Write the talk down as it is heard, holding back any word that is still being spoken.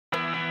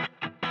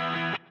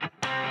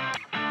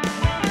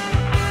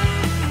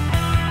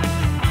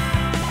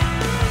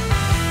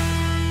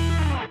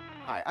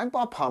I'm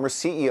Bob Palmer,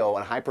 CEO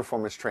and High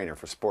Performance Trainer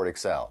for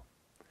SportExcel.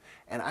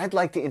 And I'd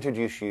like to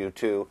introduce you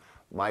to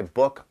my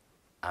book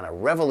on a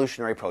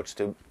revolutionary approach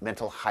to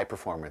mental high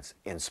performance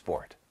in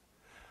sport.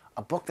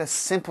 A book that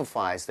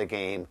simplifies the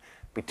game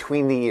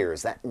between the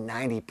ears, that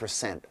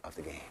 90% of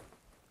the game.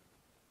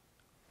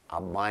 A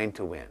mind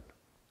to win.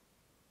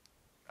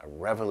 A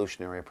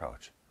revolutionary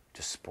approach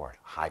to sport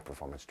high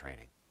performance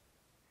training.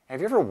 Have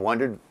you ever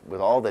wondered,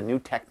 with all the new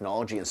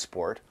technology in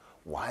sport,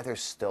 why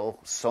there's still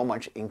so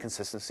much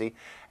inconsistency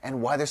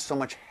and why there's so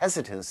much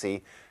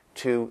hesitancy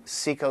to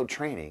seek out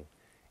training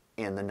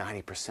in the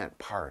 90%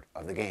 part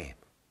of the game?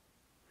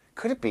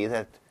 Could it be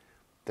that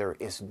there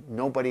is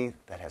nobody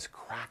that has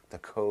cracked the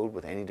code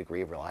with any degree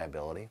of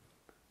reliability?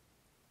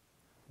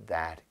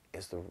 That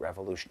is the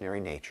revolutionary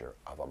nature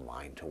of a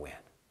mind to win.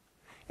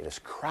 It has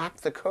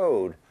cracked the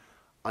code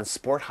on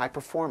sport high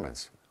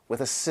performance with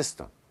a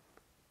system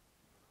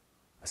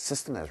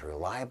that is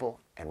reliable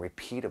and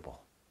repeatable.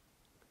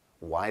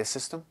 Why a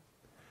system?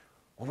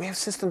 Well, we have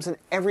systems in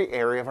every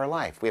area of our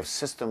life. We have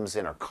systems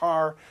in our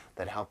car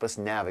that help us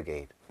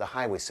navigate the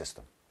highway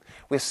system.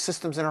 We have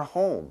systems in our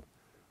home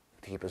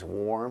to keep us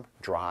warm,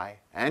 dry,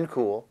 and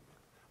cool.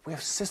 We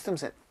have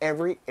systems in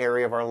every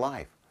area of our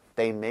life.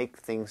 They make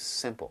things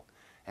simple,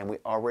 and we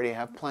already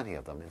have plenty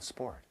of them in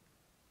sport.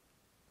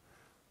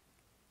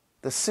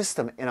 The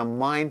system in a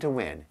mind to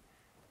win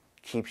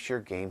keeps your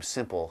game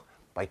simple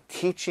by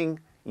teaching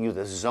you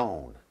the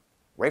zone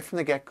right from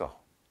the get-go,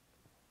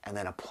 and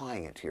then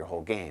applying it to your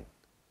whole game.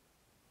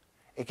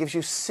 It gives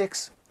you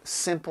 6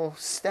 simple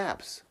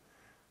steps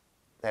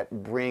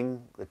that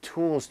bring the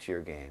tools to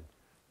your game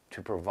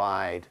to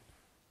provide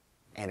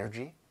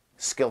energy,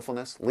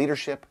 skillfulness,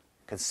 leadership,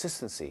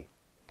 consistency,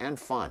 and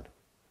fun.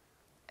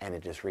 And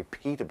it is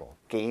repeatable,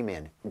 game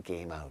in,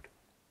 game out.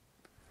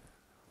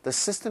 The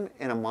system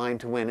in a mind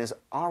to win is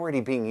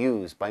already being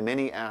used by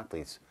many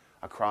athletes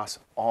across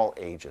all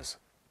ages.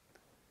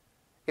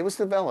 It was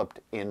developed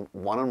in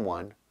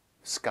one-on-one,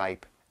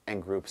 Skype,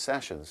 and group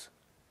sessions,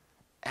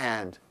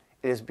 and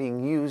it is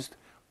being used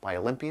by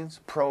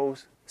Olympians,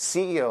 pros,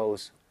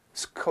 CEOs,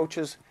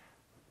 coaches,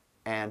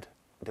 and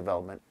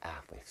development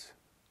athletes.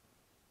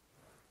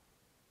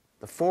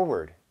 The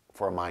foreword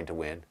for A Mind to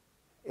Win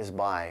is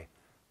by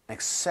an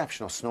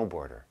exceptional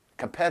snowboarder,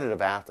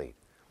 competitive athlete,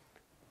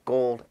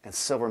 gold and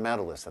silver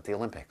medalist at the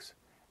Olympics,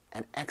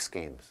 an X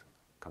Games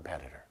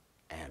competitor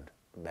and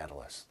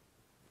medalist,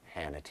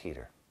 Hannah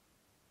Teeter.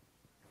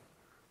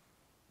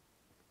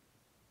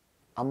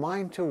 A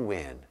Mind to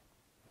Win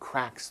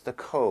cracks the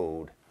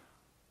code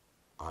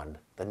on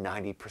the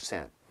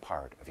 90%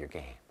 part of your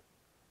game.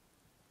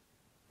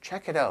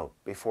 Check it out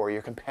before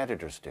your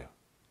competitors do.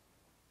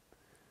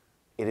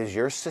 It is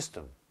your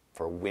system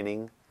for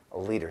winning,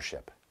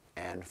 leadership,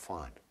 and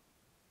fun.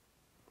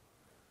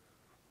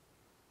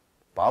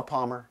 Bob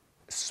Palmer,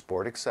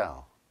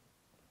 SportExcel,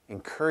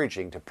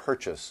 encouraging to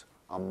purchase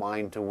A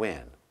Mind to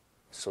Win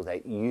so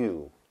that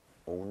you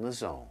own the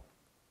zone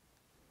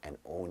and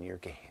own your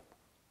game.